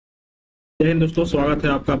जय हिंद दोस्तों, स्वागत है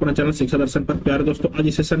आपका अपना चैनल शिक्षा दर्शन पर। प्यारे दोस्तों, आज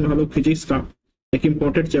इस सेशन में हम लोग फिजिक्स का एक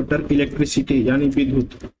इंपॉर्टेंट चैप्टर इलेक्ट्रिसिटी यानी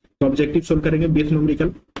विद्युत तो ऑब्जेक्टिव सोल्व करेंगे with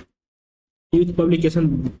numerical youth publication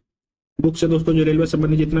book से। दोस्तों, जो रेलवे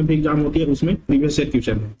संबंधी जितना भी एग्जाम होती है उसमें प्रीवियस ईयर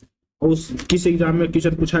क्वेश्चन है और उस किस एग्जाम में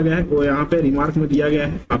क्वेश्चन पूछा गया है वो यहाँ पे रिमार्क में दिया गया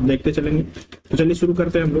है, आप देखते चलेंगे। तो चलिए शुरू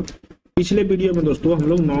करते हैं हम लोग। पिछले वीडियो में दोस्तों हम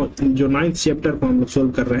लोग जो 9th चैप्टर को हम लोग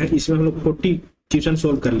सोल्व कर रहे हैं, इसमें हम लोग 40 क्वेश्चन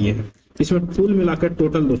सोल्व कर लिए हैं। इसमें कुल मिलाकर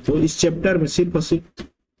टोटल दोस्तों इस चैप्टर में सिर्फ और सिर्फ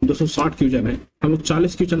 260 क्वेश्चन है, हम लोग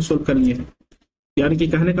 40 क्वेश्चन सोल्व कर लिए हैं। यानी कि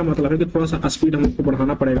कहने का मतलब है कि थोड़ा सा स्पीड हम लोग को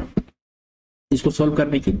बढ़ाना पड़ेगा इसको सोल्व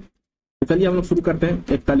करने की। तो चलिए हम लोग शुरू करते हैं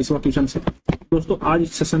 41वां क्वेश्चन से। दोस्तों, आज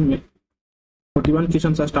इस सेशन में 41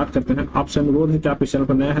 क्वेश्चन से स्टार्ट करते हैं। आपसे अनुरोध है कि आप इस चैनल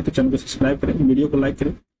पर नया है तो चैनल को सब्सक्राइब करें, वीडियो को लाइक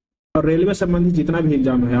करें और रेलवे संबंधी जितना भी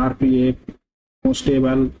एग्जाम है, आरपीएफ,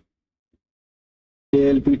 कांस्टेबल,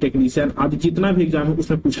 एएलपी टेक्नीशियन आदि जितना भी एग्जाम है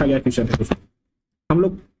उसमें पूछा गया क्वेश्चन है। दोस्तों, हम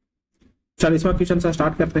लोग 40वां क्वेश्चन से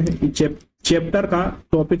स्टार्ट करते हैं। चैप्टर का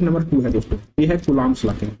टॉपिक नंबर 2 है दोस्तों, ये है कूलॉम्स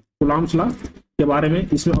लॉ। कूलॉम्स लॉ के बारे में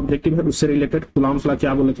इसमें ऑब्जेक्टिव है, उससे रिलेटेड कूलॉम्स लॉ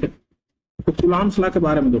क्या बोले थे। तो कूलॉम्स लॉ के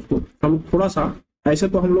बारे में दोस्तों हम लोग थोड़ा सा ऐसे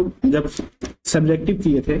तो हम लोग जब सब्जेक्टिव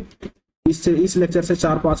किए थे इस लेक्चर से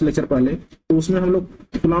 4-5 लेक्चर पहले, तो उसमें हम लोग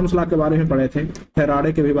कूलॉम्स लॉ के बारे में पढ़े थे,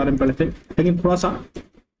 फैराडे के भी बारे में पढ़े थे, लेकिन थोड़ा सा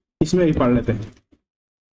इसमें भी पढ़ लेते हैं।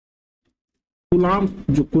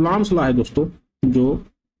 जो कूलॉम्स लॉ है दोस्तों, जो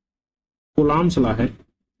कूलॉम्स लॉ है,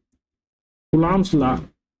 कूलॉम्स लॉ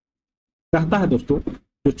कहता है दोस्तों,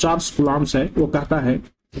 जो चार्ज कूलॉम्स है वो कहता है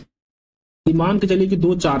कि मान के चलिए कि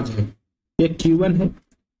दो चार्ज है, एक Q1 है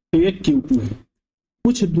तो एक Q2 है,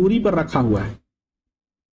 कुछ दूरी पर रखा हुआ है।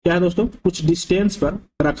 क्या है दोस्तों? कुछ डिस्टेंस पर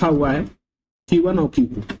रखा हुआ है Q1 और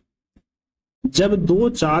Q2। जब दो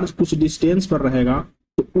चार्ज कुछ डिस्टेंस पर रहेगा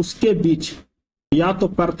तो उसके बीच या तो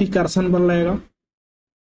प्रतिकर्षण बल लगेगा,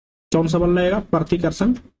 कौन सा बल लगेगा?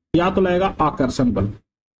 प्रतिकर्षण, या तो लगेगा आकर्षण बल।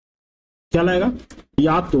 क्या लगेगा?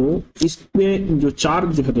 या तो इस पे जो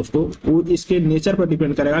चार्ज जो है दोस्तों वो इसके नेचर पर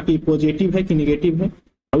डिपेंड करेगा कि पॉजिटिव है कि निगेटिव है,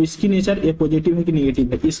 और इसकी नेचर ये पॉजिटिव है कि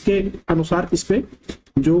निगेटिव है, इसके अनुसार इस पे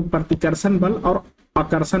जो प्रतिकर्षण बल और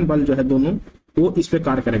आकर्षण बल जो है दोनों वो इस पे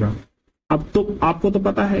कार्य करेगा। अब तो आपको तो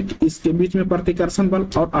पता है कि इसके बीच में प्रतिकर्षण बल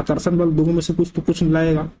और आकर्षण बल दोनों में से कुछ तो कुछ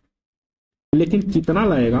लगेगा, लेकिन कितना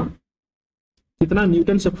लगेगा, कितना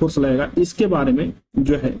न्यूटन से फोर्स लगेगा, इसके बारे में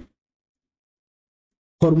जो है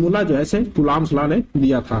फॉर्मूला जो है से कूलॉम्स लॉ ने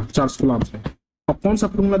दिया था, चार्ल्स कूलॉम्स ने। और कौन सा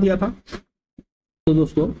फॉर्मूला दिया था? तो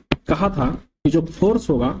दोस्तों कहा था कि जो फोर्स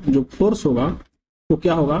होगा तो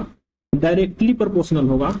क्या होगा? डायरेक्टली प्रोपोर्शनल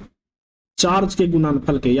होगा चार्ज के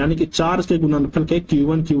गुणनफल के, यानी कि चार्ज के गुणनफल के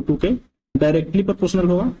Q1 Q2 के डायरेक्टली प्रोपोर्शनल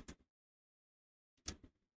होगा,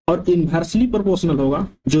 और इनवर्सली प्रोपोर्शनल होगा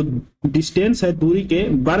जो डिस्टेंस है दूरी के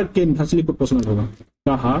वर्ग के इनवर्सली प्रोपोर्शनल होगा।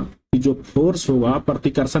 कहा कि जो फोर्स होगा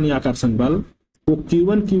प्रतिकर्षण या आकर्षण बल वो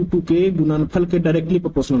Q1 Q2 के गुणनफल के डायरेक्टली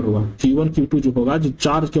प्रोपोर्शनल होगा। Q1 Q2 जो होगा, जो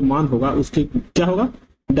चार्ज के मान होगा उसके क्या होगा?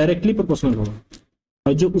 डायरेक्टली प्रोपोर्शनल होगा,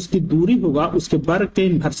 और जो उसकी दूरी होगा उसके वर्ग के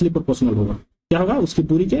इनवर्सली प्रोपोर्शनल होगा। क्या होगा? उसकी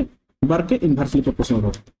दूरी के वर्ग के इनवर्सली प्रोपोर्शनल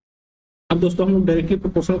होगा। अब दोस्तों हम लोग डायरेक्टली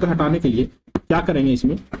प्रोपोर्शनल को हटाने के लिए क्या करेंगे?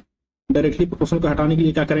 इसमें डायरेक्टली प्रोपोर्शनल को हटाने के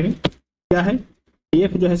लिए क्या करेंगे? क्या है?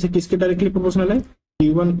 F जो है किसके डायरेक्टली प्रोपोर्शनल है?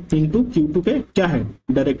 Q1 इंटू Q2 के क्या है?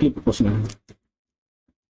 डायरेक्टली प्रोपोर्शनल है।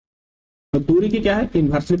 तो दूरी की क्या है?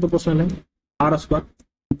 इनवर्सली प्रोपोर्शनल है, R स्क्वायर।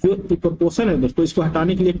 जो प्रोपोर्शन है दोस्तों, इसको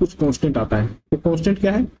हटाने के लिए कुछ कांस्टेंट आता है। तो कांस्टेंट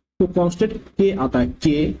क्या है? तो कांस्टेंट K आता है।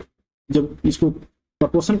 K जब इसको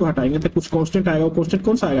प्रोपोर्शन को हटाएंगे तो कुछ कांस्टेंट आएगा, वो कांस्टेंट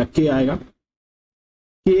कौन सा आएगा? K आएगा।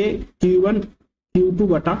 K Q1 Q2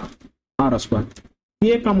 बटा R स्क्वायर।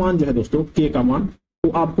 K का मान जो है दोस्तों, K का मान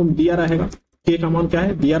वो आपको दिया रहेगा। K का मान क्या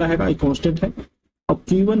है? दिया रहेगा, एक कांस्टेंट है। अब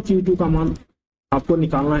Q1 Q2 का मान आपको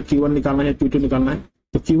निकालना है, Q1 निकालना है, Q2 निकालना है।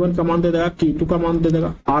 तो Q1 का मान दे देगा, Q2 का मान दे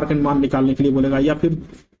देगा, R का मान निकालने के लिए बोलेगा, या फिर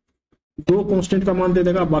दो कांस्टेंट का मान दे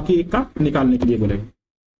देगा, बाकी एक का निकालने के लिए बोलेगा।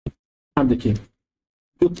 अब देखिए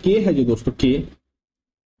जो K है जो दोस्तों, K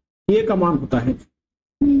का मान होता है,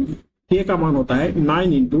 K का मान होता है 9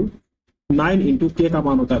 इंटू K का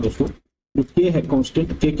मान होता है दोस्तों, जो K है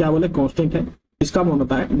कांस्टेंट, K क्या बोले? कांस्टेंट है। इसका मान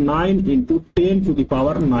होता है 9 इंटू 10 टू द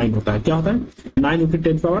पावर 9 होता है। क्या होता है? 9 इंटू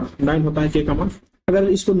 10 पावर 9 होता है K का मान। अगर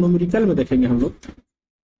इसको न्यूमेरिकल में देखेंगे हम लोग,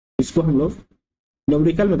 इसको हम लोग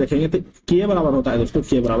न्यूमेरिकल में देखेंगे तो K बराबर होता है दोस्तों,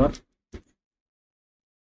 K बराबर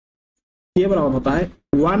होता है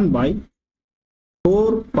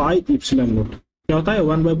 1/4 पाई इप्सिलॉन नॉट। क्या होता है?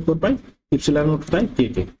 1/4 पाई इप्सिलॉन नॉट होता है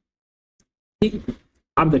K के। ठीक,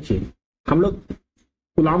 अब देखिए हम लोग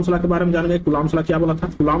कूलॉम्स लॉ के बारे में जान गए। कूलॉम्स लॉ क्या बोला था?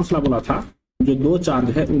 कूलॉम्स लॉ बोला था जो दो चार्ज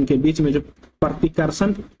है उनके बीच में जो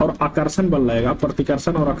प्रतिकर्षण और आकर्षण बल लगेगा,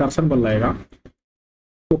 प्रतिकर्षण और आकर्षण बल लगेगा,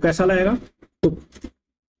 वो कैसा लगेगा? तो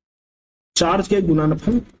चार्ज के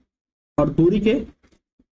गुणनफल और दूरी के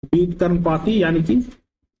व्युत्क्रमानुपाती यानी कि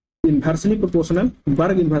इन्वर्सली प्रोपोर्शनल,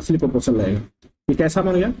 वर्ग इन्वर्सली प्रोपोर्शनल रहेगा। ये कैसा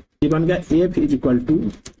बन गया? ये बन गया F इज इक्वल टू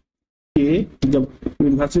के, जब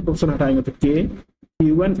इन्वर्सली प्रोपोर्शनल हटाएंगे तो के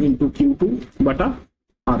Q1 इंटू Q2 बटा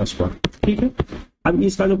R स्क्वायर। ठीक है, अब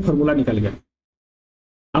इसका जो फॉर्मूला निकल गया।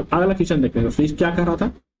 अब अगला क्वेश्चन देखते हैं। तो क्या कह रहा था?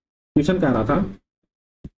 क्वेश्चन कह रहा था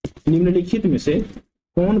निम्नलिखित में से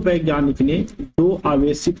कौन वैज्ञानिक ने दो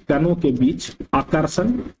आवेशित कणों के बीच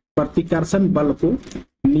आकर्षण प्रतिकर्षण बल को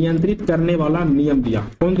नियंत्रित करने वाला नियम दिया?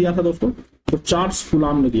 कौन दिया था दोस्तों? तो चार्ल्स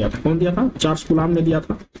कूलॉम ने दिया था। कौन दिया था? चार्ल्स कूलॉम ने दिया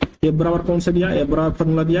था। F बराबर कौन सा दिया? F बराबर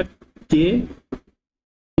फॉर्मूला दिया के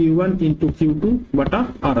Q1 इंटू Q2 बटा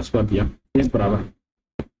R स्क्वायर दिया, F बराबर।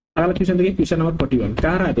 अगला क्वेश्चन देखिए, क्वेश्चन नंबर 41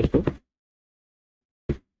 कह रहा है दोस्तों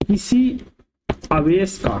किसी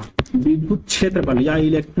आवेश का विद्युत क्षेत्र बल या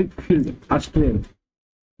इलेक्ट्रिक फील्ड स्ट्रेंथ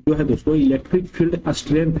जो है दोस्तों, इलेक्ट्रिक फील्ड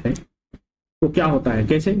स्ट्रेंथ है तो क्या होता है,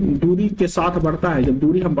 कैसे दूरी के साथ बढ़ता है। जब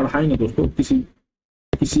दूरी हम बढ़ाएंगे दोस्तों,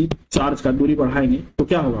 किसी चार्ज का दूरी बढ़ाएंगे तो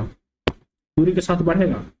क्या होगा? दूरी के साथ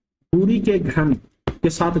बढ़ेगा, दूरी के घन के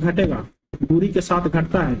साथ घटेगा, दूरी के साथ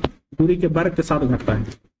घटता है, दूरी के वर्ग के साथ घटता है।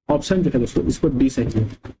 ऑप्शन जो है दोस्तों इसको डी सही है।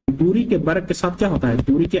 दूरी के वर्ग के साथ क्या होता है?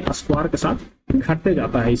 दूरी के स्क्वायर के साथ घटते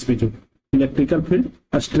जाता है। इसमें जो इलेक्ट्रिकल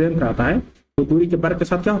फील्ड स्ट्रेंथ रहता है तो दूरी के वर्ग के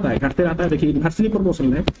साथ क्या होता है? घटते रहता है। देखिए इन्वर्सली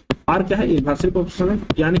प्रोपोर्शनल है, आर क्या है? इन्वर्सली प्रोपोर्शनल है,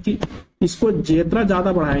 यानी कि इसको जितना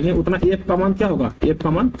ज्यादा बढ़ाएंगे उतना एफ का मान क्या होगा? एफ का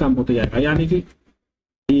मान कम होते जाएगा। यानी कि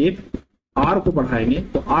एफ आर को बढ़ाएंगे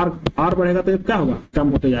तो आर बढ़ेगा तो एफ क्या होगा? कम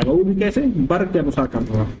होते जाएगा। वो भी कैसे? वर्ग के अनुसार कम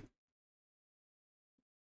होगा।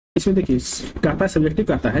 इसमें देखिए कहता है, सब्जेक्टिव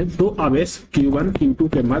कहता है दो आवेश Q1 Q2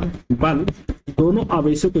 के मध्य बल दोनों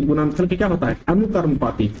आवेशों के गुणनफल के क्या होता है?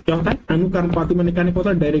 अनुकर्मपाती। क्या होता है? अनुकर्मपाती मैंने कहने का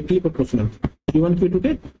मतलब डायरेक्टली प्रोपोर्शनल। Q1 Q2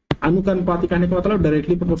 के अनुकर्मपाती कहने का मतलब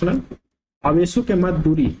डायरेक्टली प्रोपोर्शनल। आवेशों के मध्य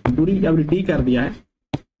दूरी अब डी कर दिया है,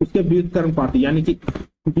 उसके व्युत्क्रमानुपाती यानी कि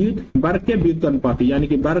वर्ग के व्युत्क्रमानुपाती यानी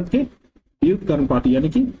कि वर्ग के व्युत्क्रमानुपाती यानी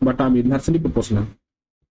कि बटा में इन्वर्सली प्रोपोर्शनल।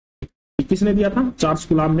 किसने दिया था? चार्ल्स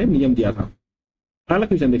कूलॉम ने नियम दिया था। अगला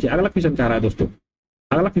क्वेश्चन देखिए, अगला क्वेश्चन कह रहा है दोस्तों,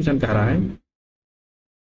 अगला क्वेश्चन कह रहा है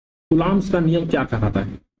कूलॉम्स का नियम क्या कहलाता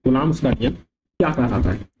है? कूलॉम्स का नियम क्या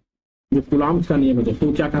कहलाता है? जो कूलॉम्स का नियम है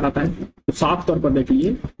दोस्तों क्या कहलाता है? तो साफ तौर पर देख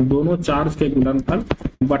लीजिए, दोनों चार्ज के गुणनफल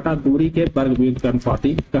बटा दूरी के वर्ग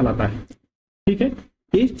व्युत्क्रमानुपाती कहलाता है। ठीक है,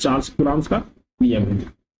 ये चार्ल्स कूलॉम्स का नियम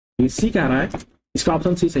है। सी कह रहा है, इसका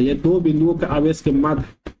ऑप्शन सी सही है। दो बिंदुओं के आवेश के मध्य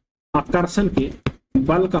आकर्षण के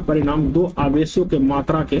बल का परिणाम दो आवेशों के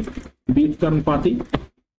मात्रा के व्युत्क्रमानुपाती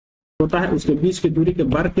होता है, उसके बीच की दूरी के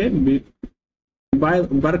वर्ग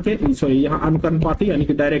के सॉरी यहाँ अनुकर्मपाती यानी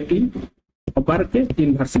कि डायरेक्टली और वर्ग के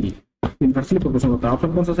इन्वर्सली प्रोपोर्शनल होता है।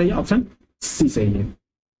 ऑप्शन कौन सा सही है? ऑप्शन सी सही है।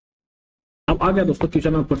 अब आ गया दोस्तों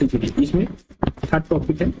क्वेश्चन नंबर 43। इसमें थर्ड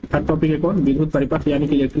टॉपिक है। थर्ड टॉपिक है कौन? विद्युत परिपथ यानी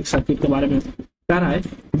कि इलेक्ट्रिक सर्किट के बारे में कह रहा है।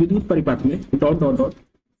 विद्युत परिपथ में डॉट डॉट डॉट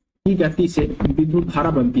की गति से विद्युत धारा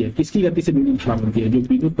बनती है। किसकी गति से विद्युत धारा बनती है? जो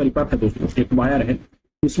विद्युत परिपथ है दोस्तों, एक वायर है,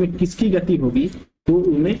 उसमें किसकी गति होगी तो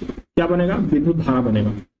उनमें क्या बनेगा? विद्युत धारा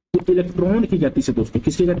बनेगा। तो इलेक्ट्रॉन की गति से दोस्तों,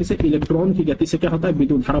 किसकी गति से? इलेक्ट्रॉन की गति से क्या होता है?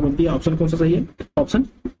 विद्युत धारा बनती है। ऑप्शन कौन सा सही है? ऑप्शन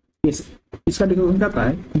इसका डिस्कशन करता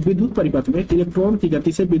है विद्युत परिपथ में इलेक्ट्रॉन की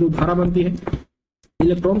गति से विद्युत धारा बनती है।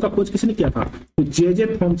 इलेक्ट्रॉन का खोज किसने किया था? तो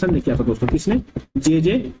जे थॉमसन ने किया था दोस्तों। किसने?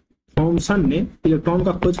 जे थॉमसन ने इलेक्ट्रॉन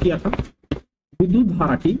का खोज किया था। विद्युत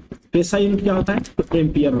धारा की एसआई यूनिट क्या होता है? तो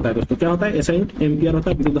एम्पियर होता है दोस्तों। क्या होता है? एसआई यूनिट एम्पियर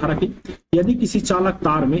होता है विद्युत धारा की। यदि किसी चालक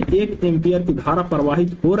तार में 1 एम्पियर की धारा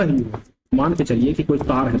प्रवाहित हो रही हो, मान के चलिए कि कोई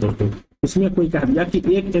तार है दोस्तों, उसमें कोई कह दिया कि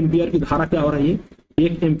 1 एम्पियर की धारा क्या हो रही है?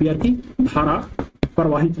 1 एम्पियर की धारा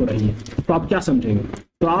प्रवाहित हो रही है, तो आप क्या समझेंगे?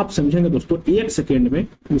 तो आप समझेंगे दोस्तों 1 सेकेंड में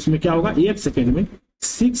उसमें क्या होगा? 1 सेकेंड में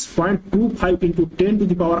 6.25 इंटू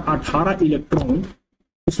 10⁻18 इलेक्ट्रॉन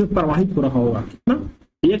उसमें प्रवाहित हो रहा होगा। कितना?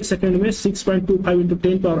 1 सेकेंड में 6.25 इंटू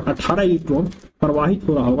 10⁻18 इलेक्ट्रॉन प्रवाहित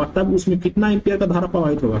हो रहा होगा। तब उसमें कितना एम्पियर का धारा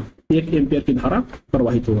प्रवाहित होगा? 1 एम्पियर की धारा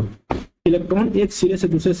प्रवाहित होगा। इलेक्ट्रॉन एक सिरे से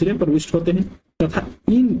दूसरे सिरे प्रविष्ट होते हैं तथा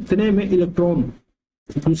इतने में इलेक्ट्रॉन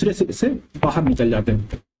दूसरे सिरे से बाहर निकल जाते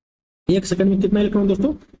हैं। 1 सेकंड में कितना इलेक्ट्रॉन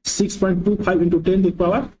दोस्तों? 6.25 इंटू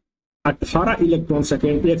 10⁻18 इलेक्ट्रॉन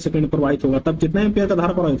सेकेंड 1 सेकंड प्रवाहित होगा। तब कितना एम्पियर का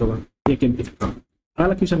धारा प्रवाहित होगा? 1 एम्पियर का।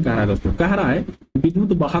 अगला क्वेश्चन कह रहा है दोस्तों, कह रहा है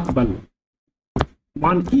विद्युत वाहक बल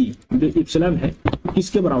मान ई जो इप्सिलॉन है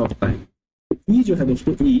किसके बराबर होता है? ई जो है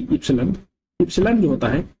दोस्तों, ई इप्सिलॉन जो होता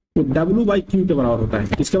है वो W/Q के बराबर होता है।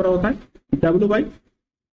 किसके बराबर होता है?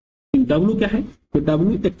 W/Q। W क्या है? तो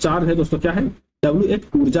W एक चार्ज है दोस्तों। क्या है? W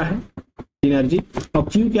एक ऊर्जा है, एनर्जी, और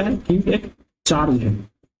Q क्या है? Q एक चार्ज है,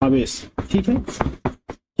 आवेश। ठीक है,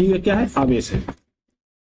 Q क्या है? आवेश है।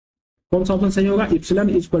 कौन सा ऑप्शन सही होगा? इप्सिलॉन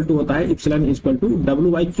इक्वल टू होता है epsilon equal to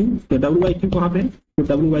W by Q. तो डब्ल्यू बाई क्यू कहाँ पे है? तो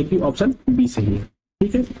W by Q option B सही है।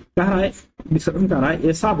 ठीक है, कह रहा है डिस्कशन कर रहा है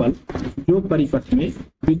ऐसा बल जो परिपथ में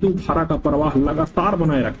विद्युत धारा का प्रवाह लगातार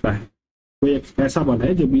बनाए रखता है। कोई एक ऐसा बल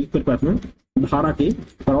है जो विद्युत परिपथ में धारा के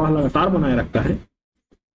प्रवाह लगातार बनाए रखता है,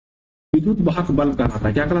 विद्युत वाहक बल कहलाता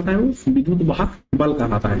है। क्या कहलाता है वो? विद्युत वाहक बल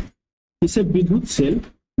कहलाता है। इसे विद्युत सेल,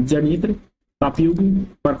 जनित्र, तापयोगी,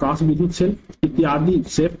 प्रकाश विद्युत सेल इत्यादि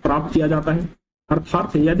से प्राप्त किया जाता है।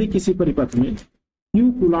 अर्थात यदि किसी परिपथ में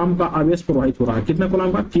क्यू कूलाम का आवेश प्रवाहित हो रहा है, कितना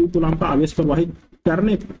कूलाम का? क्यू कूलाम का आवेश प्रवाहित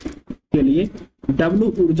करने के लिए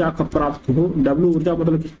डब्ल्यू ऊर्जा का प्राप्त हो, डब्ल्यू ऊर्जा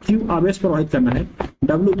मतलब क्यू आवेश प्रवाहित करना है,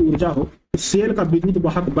 डब्ल्यू ऊर्जा हो, तो सेल का विद्युत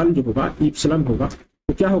वाहक बल जो होगा इप्सिलॉन होगा,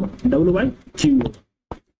 तो क्या होगा? डब्ल्यू बाई क्यू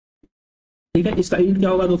होगा। ठीक है, इसका यूनिट क्या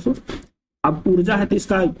होगा दोस्तों? अब ऊर्जा है तो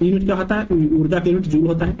इसका यूनिट क्या होता है? ऊर्जा का यूनिट जूल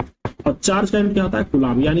होता है, और चार्ज का यूनिट क्या होता है?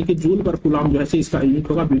 कूलाम, यानी कि जूल पर कूलाम जो है इसका यूनिट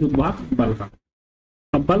होगा विद्युत वाहक बल का।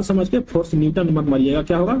 अब बल समझ के फोर्स न्यूटन मत मारिएगा,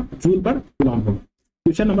 क्या होगा? जूल पर कूलाम होगा।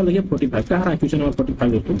 क्वेश्चन नंबर देखिए 45, कह रहा है क्वेश्चन नंबर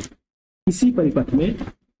 45 दोस्तों, किसी परिपथ में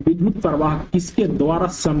विद्युत प्रवाह किसके द्वारा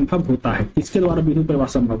संभव होता है? किसके द्वारा विद्युत प्रवाह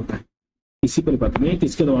संभव होता है? किसी परिपथ में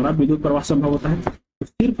किसके द्वारा विद्युत प्रवाह संभव होता है? तो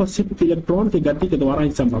सिर्फ और सिर्फ इलेक्ट्रॉन की गति के द्वारा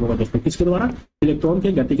ही संभव होगा दोस्तों। किसके द्वारा? इलेक्ट्रॉन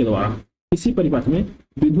की गति के द्वारा। किसी परिपथ में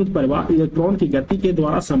विद्युत प्रवाह इलेक्ट्रॉन की गति के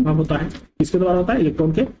द्वारा संभव होता है। किसके द्वारा होता है?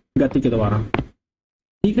 इलेक्ट्रॉन के गति के द्वारा।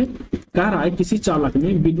 ठीक है, कह रहा है किसी चालक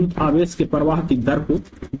में विद्युत आवेश के प्रवाह की दर को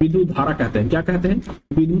विद्युत धारा कहते हैं। क्या कहते हैं?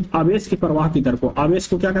 विद्युत आवेश के प्रवाह की दर को, आवेश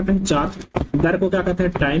को क्या कहते हैं? चार्ज, दर को क्या कहते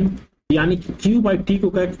हैं? टाइम, यानी कि Q बाई टी को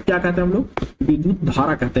क्या कहते हैं हम लोग? विद्युत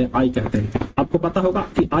धारा कहते हैं, I कहते हैं। आपको पता होगा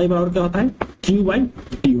कि I बराबर क्या होता है? Q बाई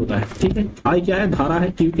टी होता है। ठीक है, I क्या है? धारा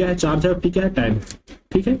है, Q क्या है? चार्ज है, और T क्या है? टाइम।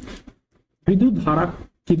 ठीक है, विद्युत धारा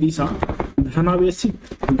की दिशा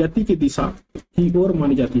धनावेशित गति की दिशा की ओर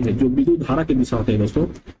मानी जाती है। जो विद्युत धारा की दिशा होती है दोस्तों,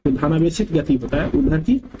 जो धनावेशित गति होता है उधर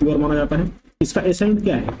की ओर माना जाता है। इसका ऐसा यूनिट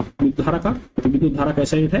क्या है विद्युत धारा का? तो विद्युत धारा का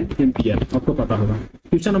ऐसा यूनिट है एम्पियर, आपको पता होगा।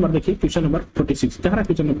 क्वेश्चन नंबर देखिए, क्वेश्चन नंबर 46 क्या है?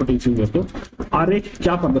 क्वेश्चन नंबर 46 दोस्तों, आरेख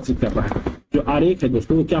क्या प्रदर्शित कर रहा है? जो आरेख है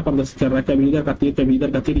दोस्तों वो क्या प्रदर्शित कर रहा है? कभी इधर का तीर, कभी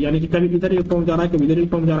इधर का तीर, यानी कि कभी इधर इलेक्ट्रॉन जा रहा है, कभी इधर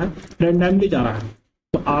इलेक्ट्रॉन जा रहा है, रैंडमली जा रहा है।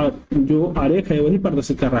 तो जो आरेख है वही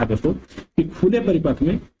प्रदर्शित कर रहा है दोस्तों कि खुले परिपथ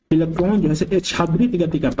में इलेक्ट्रॉन जो है छाद्रित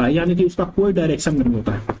गति करता है, यानी कि उसका कोई डायरेक्शन नहीं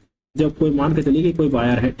होता है। जब कोई मान के चलिए कि कोई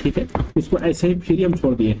वायर है, ठीक है, उसको ऐसे ही फ्री हम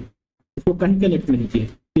छोड़ दिए, उसको कहीं कनेक्ट नहीं किए,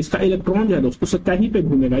 इसका इलेक्ट्रॉन जो है दोस्तों उससे कहीं पे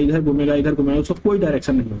घूमेगा, इधर घूमेगा, इधर घूमेगा, उसको कोई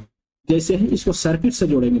डायरेक्शन नहीं होगा। जैसे ही इसको सर्किट से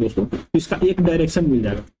जोड़ेंगे दोस्तों तो इसका एक डायरेक्शन मिल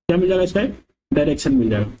जाएगा। क्या मिल जाएगा? इसका एक डायरेक्शन मिल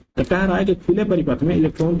जाएगा। तो कह रहा है कि खुले परिपथ में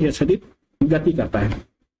इलेक्ट्रॉन की छादित गति करता है।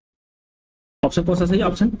 ऑप्शन कौन सा सही है?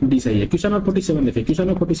 ऑप्शन डी सही है। क्वेश्चन नंबर 47 देखिए, क्वेश्चन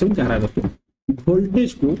नंबर 47 कह रहा है दोस्तों,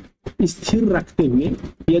 वोल्टेज को स्थिर रखते हुए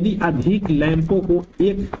यदि अधिक लैंपों को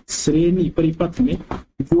एक श्रेणी परिपथ में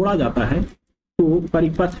जोड़ा जाता है तो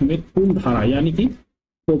परिपथ में कुल धारा यानी कि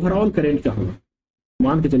ओवरऑल करंट क्या होगा?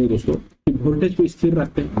 मान के चलिए दोस्तों कि वोल्टेज को स्थिर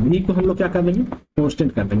रखते हैं, V को हम लोग क्या कर देंगे?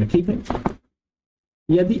 कांस्टेंट कर देंगे। ठीक है,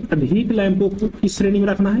 यदि अधिक लैंपों को किस श्रेणी में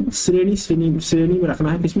रखना है? श्रेणी में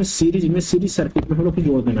रखना है। किसमें? सीरीज में, सीरीज सर्किट में हम लोग को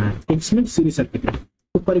जोड़ देना है। इसमें सीरीज सर्किट में,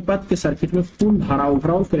 तो परिपथ के सर्किट में कुल धारा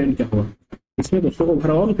ओवरऑल करंट क्या होगा? इसमें दोस्तों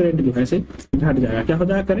ओवरऑल करंट जो है से घट जाएगा। क्या हो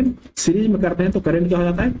जाएगा? करंट सीरीज में करते हैं तो करंट क्या हो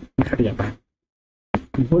जाता है? घट जाता है।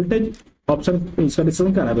 वोल्टेज ऑप्शन इसका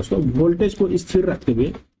डिस्कशन कर रहा है दोस्तों, वोल्टेज को स्थिर रखते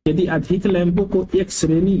हुए यदि अधिक लैंपों को एक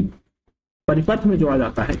श्रेणी परिपथ में जोड़ा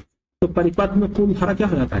जाता है तो परिपथ में कुल धारा क्या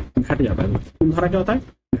हो जाता है? घट जाता है। कुल धारा क्या होता है?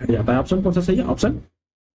 घट जाता है। ऑप्शन कौन सा सही है? ऑप्शन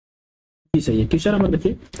डी सही है। क्वेश्चन नंबर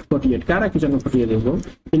देखिए 48 क्या रहा है? क्वेश्चन नंबर 48 देखो,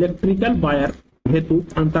 इलेक्ट्रिकल वायर हेतु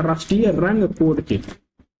अंतरराष्ट्रीय रंग कोड के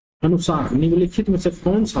अनुसार निम्नलिखित में से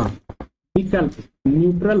कौन सा विकल्प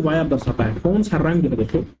न्यूट्रल वायर दर्शाता है? कौन सा रंग है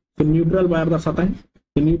दोस्तों तो न्यूट्रल वायर दर्शाता है?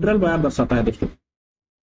 तो न्यूट्रल वायर दर्शाता है दोस्तों,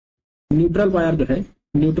 न्यूट्रल वायर जो है,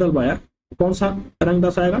 न्यूट्रल वायर कौन सा रंग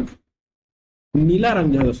दर्शाएगा? नीला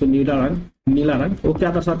रंग जो है दोस्तों, नीला रंग वो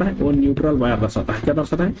क्या दर्शाता है? वो न्यूट्रल वायर दर्शाता है। क्या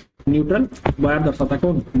दर्शाता है? न्यूट्रल वायर दर्शाता है।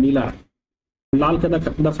 कौन? नीला। लाल क्या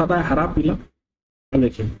दर्शाता है? हरा, पीला।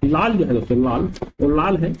 देखिए लाल जो है दोस्तों,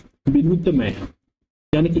 लाल है विद्युतमय है,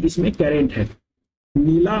 यानी कि इसमें करंट है।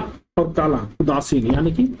 नीला और काला उदासीन,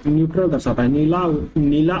 यानी कि न्यूट्रल दर्शाता है।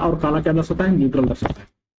 नीला और काला क्या दर्शाता है? न्यूट्रल दर्शाता है।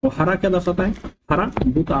 और हरा क्या दर्शाता है? हरा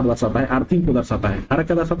भूतार दर्शाता है, अर्थिंग को दर्शाता है। हरा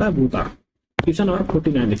क्या दर्शाता है? भूतार। क्वेश्चन नंबर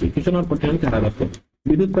 49 देखिए, क्वेश्चन नंबर 49 कह रहा है दोस्तों,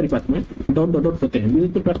 विद्युत परिपथ में डॉट डॉट डॉट होते हैं।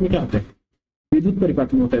 विद्युत परिपथ में क्या होते हैं? विद्युत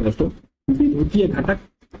परिपथ में होते हैं दोस्तों विद्युतीय घटक,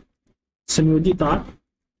 संयोजी तार,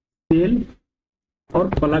 तेल और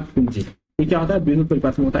प्लग कुंजी। ये क्या होता है? विद्युत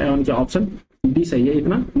परिपथ में होता है, यानी कि ऑप्शन डी सही है।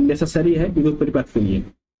 इतना नेसेसरी है विद्युत परिपथ के लिए।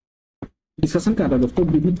 डिस्कशन कर रहा है दोस्तों,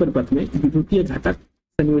 विद्युत परिपथ में विद्युतीय घटक,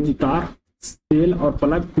 संयोजी तार, सेल और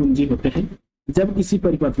प्लग कुंजी होते हैं। जब किसी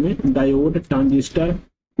परिपथ में डायोड, ट्रांजिस्टर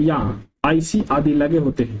या आईसी आदि लगे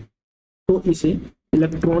होते हैं तो इसे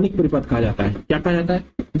इलेक्ट्रॉनिक परिपथ कहा जाता है। क्या कहा जाता है?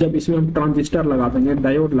 जब इसमें हम ट्रांजिस्टर लगा देंगे,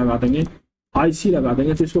 डायोड लगा देंगे, आईसी लगा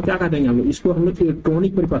देंगे तो इसको क्या कह देंगे हम लोग? इसको हम लोग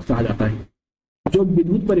इलेक्ट्रॉनिक परिपथ कहा जाता है, जो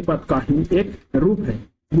विद्युत परिपथ का ही एक रूप है।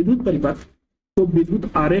 विद्युत परिपथ को विद्युत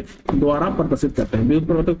आरेख द्वारा प्रदर्शित करते हैं। विद्युत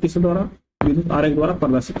परिपथ किस द्वारा? विद्युत आरेख द्वारा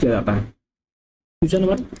प्रदर्शित किया जाता है। क्वेश्चन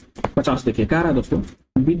नंबर 50 देखिए, कह रहा है दोस्तों,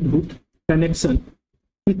 विद्युत कनेक्शन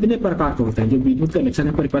कितने प्रकार के होते हैं? जो विद्युत कनेक्शन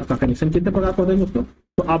है, परिपथ का कनेक्शन कितने प्रकार के होते हैं दोस्तों?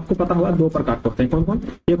 तो आपको पता होगा 2 प्रकार के होते हैं। कौन कौन?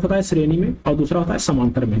 एक होता है श्रेणी में और दूसरा होता है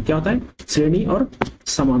समांतर में। क्या होता है? श्रेणी और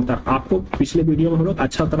समांतर। आपको पिछले वीडियो में हम लोग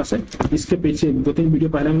अच्छा तरह से, इसके पीछे 2-3 वीडियो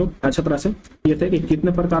पहले हम लोग अच्छा तरह से ये थे कि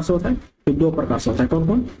कितने प्रकार से होता है। तो 2 प्रकार से होता है। कौन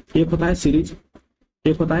कौन? एक होता है सीरीज,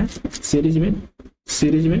 एक होता है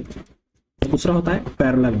सीरीज में, दूसरा होता है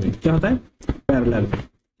पैरेलल में। क्या होता है? पैरेलल में।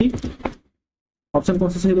 ठीक, ऑप्शन कौन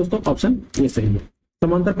सा सही है दोस्तों? ऑप्शन ए सही है।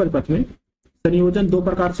 समांतर परिपथ में संयोजन 2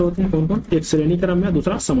 प्रकार से होते हैं। कौन कौन? एक श्रेणी क्रम में,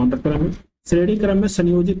 दूसरा समांतर क्रम में। श्रेणी क्रम में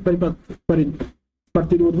संयोजित परिपथ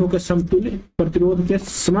प्रतिरोधों के समतुल्य प्रतिरोध के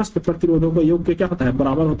समस्त प्रतिरोधों का योग के क्या होता है?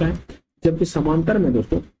 बराबर होता है। जबकि समांतर में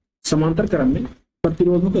दोस्तों, समांतर क्रम में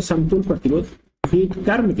प्रतिरोधों के समतुल्य प्रतिरोध विपरीत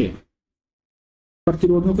क्रम के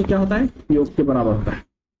प्रतिरोधों के क्या होता है? योग के बराबर होता है।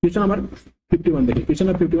 क्वेश्चन नंबर 51 देखिए, क्वेश्चन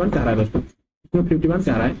नंबर 51 कह रहा है दोस्तों, 51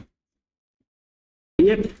 कह रहा है,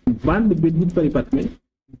 एक बंद विद्युत परिपथ में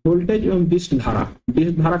वोल्टेज एवं डिस्क धारा,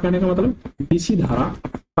 डिस्क धारा कहने का मतलब डीसी धारा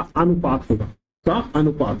का अनुपात होगा। का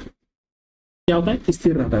अनुपात क्या होता है?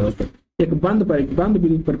 स्थिर रहता है दोस्तों। एक बंद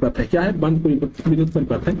विद्युत परिपथ है। क्या है? बंद विद्युत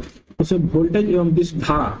परिपथ है। उसमें वोल्टेज एवं डिस्क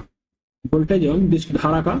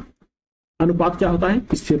धारा का अनुपात क्या होता है?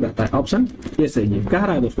 स्थिर रहता है। ऑप्शन ए सही है। कह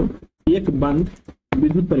रहा है दोस्तों, एक बंद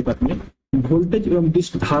विद्युत परिपथ में वोल्टेज एवं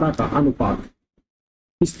डिस्क धारा का अनुपात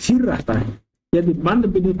स्थिर रहता है यदि बंद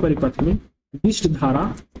विद्युत परिपथ में डिस्क धारा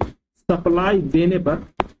सप्लाई देने पर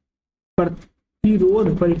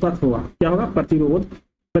प्रतिरोध परिपथ होगा। क्या होगा? प्रतिरोध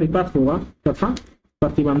परिपथ होगा तथा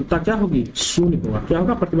प्रतिबंधता क्या होगी? शून्य होगा। क्या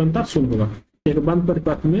होगा? प्रतिबंधता शून्य होगा। एक बंद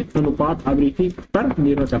परिपथ में अनुपात आवृत्ति पर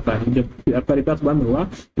निर्भर करता है। जब परिपथ बंद होगा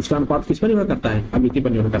उसका अनुपात किस पर निर्भर करता है? आवृत्ति पर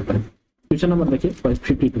निर्भर करता है। क्वेश्चन नंबर देखिए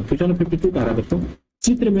 52। क्वेश्चन नंबर 52 कह रहा है दोस्तों,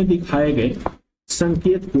 चित्र में दिखाए गए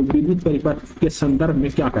संकेत को विद्युत परिपथ के संदर्भ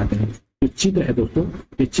में क्या कहते हैं? जो चित्र है दोस्तों,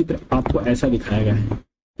 ये चित्र आपको ऐसा दिखाया गया है।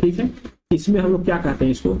 ठीक है, इसमें हम लोग क्या कहते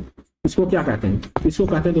हैं? इसको क्या कहते हैं? इसको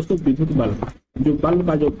कहते हैं दोस्तों विद्युत बल्ब। जो बल्ब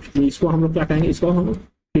का जो, इसको हम लोग क्या कहेंगे? इसको हम लोग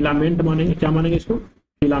फिलामेंट मानेंगे। क्या मानेंगे? इसको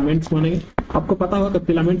फिलामेंट्स मानेंगे। आपको पता होगा कि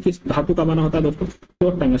फिलामेंट किस धातु का बना होता है दोस्तों? तो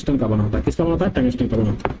टंगस्टन का बना होता है। किसका बना होता है? टंगस्टन का बना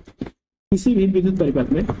होता है। किसी भी विद्युत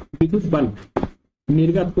परिपथ में विद्युत बल्ब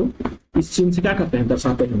निर्गत को इस चिन्ह से क्या करते हैं?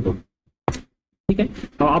 दर्शाते हैं हम लोग। ठीक है,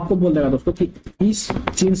 अब आपको बोल देगा दोस्तों कि इस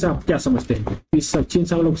चिन्ह से आप क्या समझते हैं? इस चिन्ह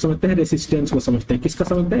से हम लोग समझते हैं रेसिस्टेंस को समझते हैं। किसका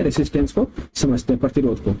समझते हैं? रेसिस्टेंस को समझते हैं,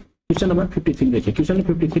 प्रतिरोध को। क्वेश्चन नंबर 53 देखिए, क्वेश्चन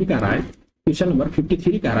नंबर 53 कह रहा है, क्वेश्चन नंबर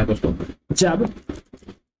 53 कह रहा है दोस्तों, जब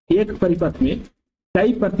एक परिपथ में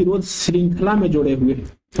कई प्रतिरोध श्रृंखला में जुड़े हुए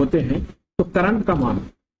होते हैं तो करंट का मान,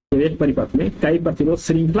 जब एक परिपथ में कई प्रतिरोध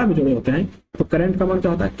श्रृंखला में जुड़े होते हैं तो करंट का मान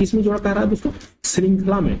क्या होता है? किस में जोड़ा कह रहा है दोस्तों?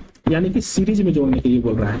 श्रृंखला में, यानी कि सीरीज में जोड़ने के लिए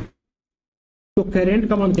बोल रहा है। तो करंट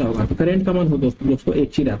का मान क्या होगा? तो करंट का मान हो दोस्तों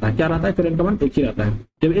एक ही रहता है। क्या रहता है? करंट का मान एक ही रहता है।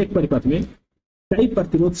 जब एक परिपथ में कई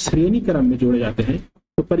प्रतिरोध श्रेणी क्रम में जोड़े जाते हैं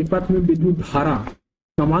तो परिपथ में विद्युत धारा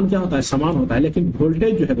का मान क्या होता है? समान होता है, लेकिन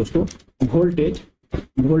वोल्टेज जो है दोस्तों,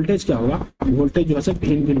 वोल्टेज क्या होगा? वोल्टेज जो है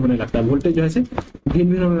भिन्न भिन्न होने लगता है। वोल्टेज जो है भिन्न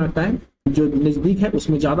भिन्न होने लगता है। जो नजदीक है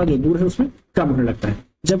उसमें ज्यादा, जो दूर है उसमें कम होने लगता है।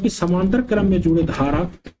 जबकि समांतर क्रम में जुड़े धारा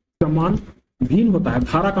का मान भिन्न होता है।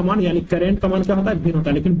 धारा का मान यानी करंट का मान क्या होता है? भिन्न होता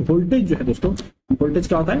है, लेकिन वोल्टेज जो है दोस्तों, वोल्टेज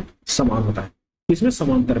क्या होता है? समान होता है। इसमें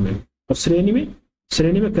समांतर में और श्रेणी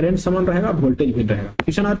में करंट समान रहेगा, वोल्टेज भिन्न रहेगा।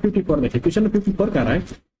 क्वेश्चन नंबर 54 देखिए, क्वेश्चन नंबर 54 कह रहा है,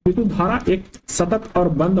 विद्युत धारा एक सतत और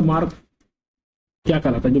बंद मार्ग क्या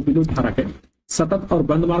कहलाता है? जो विद्युत धारा के सतत और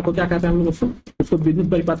बंद मार्ग को क्या कहते हैं हम लोग? उसको विद्युत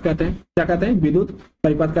परिपथ कहते हैं। क्या कहते हैं? विद्युत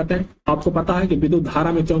परिपथ कहते हैं। आपको पता है कि विद्युत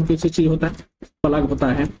धारा में कौन सी चीज होता है? प्लग होता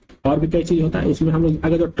है और भी कई चीज होता है। उसमें हम लोग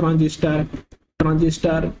अगर जो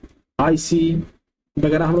ट्रांजिस्टर, आईसी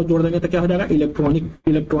वगैरह हम लोग जोड़ देंगे तो क्या हो जाएगा?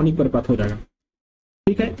 इलेक्ट्रॉनिक परिपथ हो जाएगा।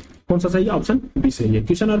 ठीक है, कौन सा सही है? ऑप्शन बी सही है।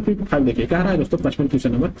 क्वेश्चन नंबर 55 देखिए, कह रहा है दोस्तों 55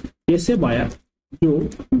 क्वेश्चन नंबर, ऐसे वायर जो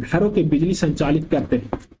घरों के बिजली संचालित करते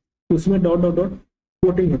हैं उसमें डॉट डॉट डॉट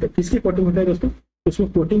कोटिंग होता है। किसकी कोटिंग होता है दोस्तों?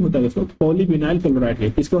 उसमें कोटिंग होता है दोस्तों पॉलीविनाइल क्लोराइड के।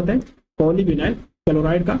 किसका होता है? पॉलीविनाइल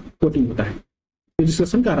क्लोराइड का कोटिंग होता है।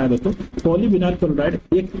 डिस्कशन कर रहा है दोस्तों, पॉलीविनाइल क्लोराइड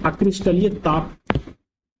एक अक्रिस्टलीय ताप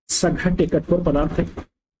सघट्य कठोर पदार्थ है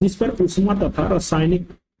जिस पर ऊष्मा तथा रासायनिक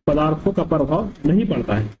पदार्थों का प्रभाव नहीं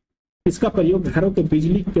पड़ता है। इसका प्रयोग घरों के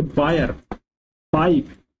बिजली के वायर, पाइप,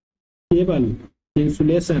 केबल,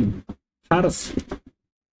 इंसुलेशन, फर्श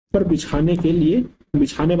पर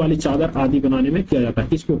बिछाने वाली चादर आदि बनाने में किया जाता है।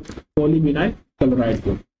 इसको पॉलीविनाइल क्लोराइड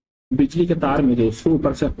को, बिजली के तार में जो उसको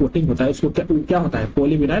ऊपर से कोटिंग होता है उसको क्या होता है?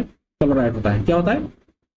 पॉलीविनाइल क्लोराइड होता है। क्या होता है?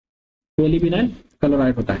 पॉलीविनाइल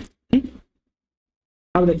क्लोराइड होता है। ठीक,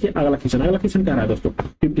 अब देखिए अगला क्वेश्चन कह रहा है दोस्तों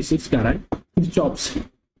 56 कह रहा है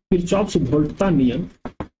किरचॉफ्स वोल्टता नियम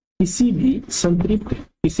किसी भी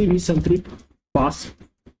संतृप्त पास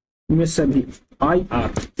में सभी आई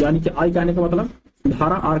आर, यानी कि आई कहने का मतलब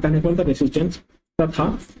धारा, आर कहने का मतलब रेसिस्टेंस,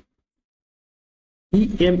 तथा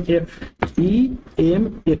ईएमएफ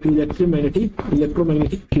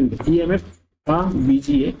इलेक्ट्रोमैग्नेटिक फील्ड, ईएमएफ का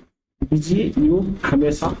बीजीए योग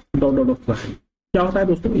हमेशा डॉट होता है। क्या होता है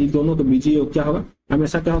दोस्तों? ये दोनों का बीजीए योग क्या होगा?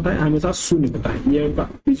 हमेशा क्या होता है? हमेशा शून्य होता है। ये का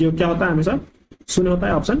बीजीए योग क्या होता है? हमेशा शून्य होता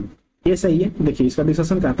है। ऑप्शन ए सही है। देखिए इसका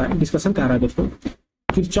डिस्कशन कह रहा है दोस्तों,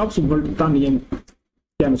 किरचॉफ्स वोल्टता नियम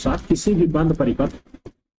के अनुसार किसी भी बंद परिपथ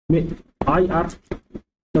में आई आर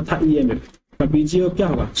तथा ईएमएफ का बीजीए योग क्या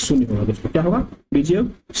होगा? शून्य होगा दोस्तों। क्या होगा? बीजीए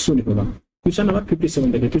योग शून्य होगा। क्वेश्चन नंबर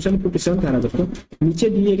 57 देखिए, क्वेश्चन 57 कह रहा है दोस्तों, नीचे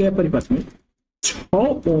दिए गए परिपथ में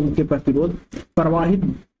 6 ओम के प्रतिरोध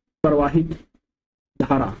प्रवाहित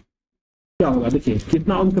धारा क्या होगा? देखिए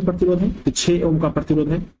कितना ओम के प्रतिरोध है? तो 6 ओम का प्रतिरोध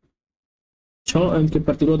है। 6 ओम के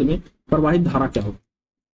प्रतिरोध में प्रवाहित धारा क्या होगा?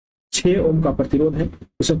 6 ओम का प्रतिरोध है,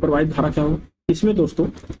 उसमें प्रवाहित धारा क्या होगा? इसमें दोस्तों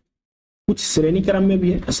कुछ श्रेणी क्रम में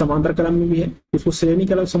भी है, समांतर क्रम में भी है। उसको श्रेणी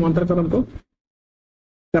क्रम समांतर क्रम को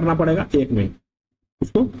करना पड़ेगा एक में,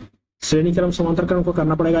 उसको श्रेणी क्रम समांतर क्रम को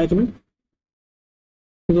करना पड़ेगा एक में।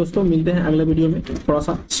 तो दोस्तों मिलते हैं अगले वीडियो में। थोड़ा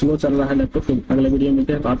सा स्लो चल रहा है लैपटॉप, तो अगले वीडियो में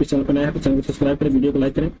मिलते हैं। तो आप इस चैनल पर नए हैं तो चैनल को सब्सक्राइब करें, वीडियो को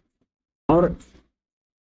लाइक करें और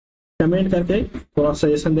कमेंट करके थोड़ा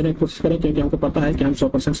सजेशन देने की कोशिश करें, क्योंकि हमको पता है कि हम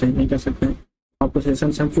 100% सही नहीं कर सकते हैं। आपको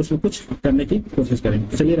सजेशन से हम कुछ न कुछ करने की कोशिश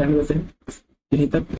करेंगे। चलिए रहने देते हैं यहीं तक।